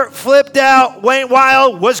 fell over, flipped out, went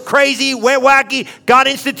wild, was crazy, went wacky, got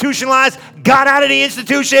institutionalized, got out of the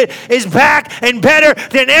institution, is back and better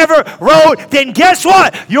than ever rode. Then guess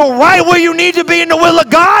what? You're right where you need to be in the will of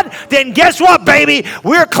God. Then guess what, baby?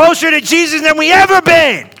 We're closer to Jesus than we ever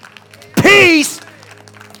been. Peace.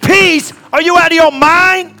 Peace. Are you out of your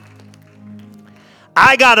mind?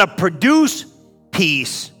 I got to produce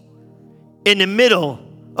peace in the middle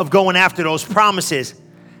of going after those promises.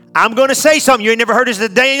 I'm going to say something. You ain't never heard this a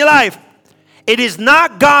day in your life. It is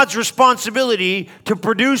not God's responsibility to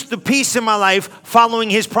produce the peace in my life following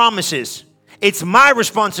his promises. It's my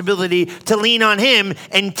responsibility to lean on him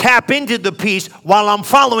and tap into the peace while I'm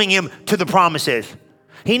following him to the promises.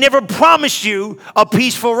 He never promised you a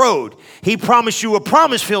peaceful road. He promised you a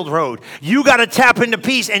promise-filled road. You got to tap into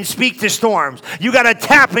peace and speak to storms. You got to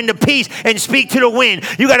tap into peace and speak to the wind.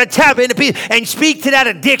 You got to tap into peace and speak to that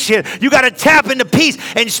addiction. You got to tap into peace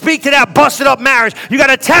and speak to that busted up marriage. You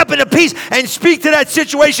got to tap into peace and speak to that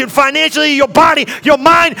situation financially, your body, your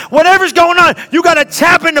mind, whatever's going on. You got to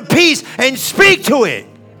tap into peace and speak to it.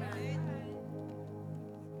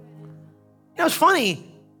 You know, it's funny.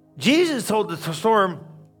 Jesus told the storm,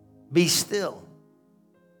 be still.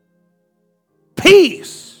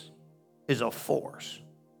 Peace is a force.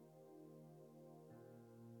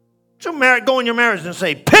 So go in your marriage and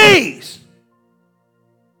say, peace.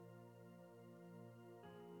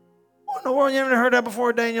 What in the world? You haven't heard that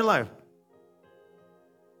before a day in your life?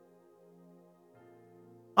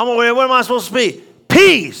 I'm over here. What am I supposed to speak?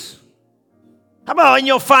 Peace. How about in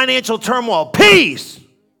your financial turmoil? Peace.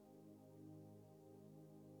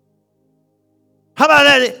 How about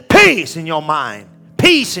that? Peace in your mind.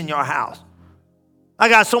 Peace in your house. I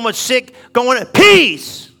got so much sick going on.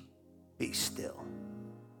 Peace. Be still.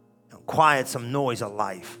 And quiet some noise of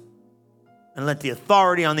life. And let the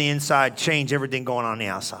authority on the inside change everything going on the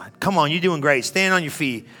outside. Come on, you're doing great. Stand on your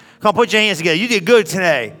feet. Come on, put your hands together. You did good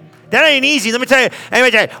today. That ain't easy. Let me tell you.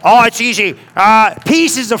 Oh, it's easy.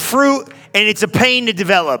 Peace is a fruit and it's a pain to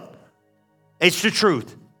develop. It's the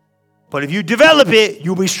truth. But if you develop it,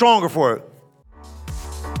 you'll be stronger for it.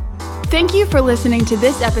 Thank you for listening to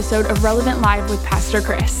this episode of Relevant Live with Pastor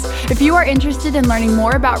Chris. If you are interested in learning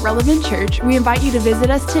more about Relevant Church, we invite you to visit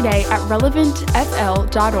us today at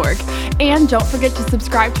relevantfl.org. And don't forget to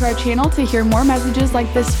subscribe to our channel to hear more messages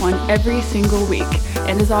like this one every single week.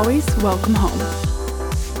 And as always, welcome home.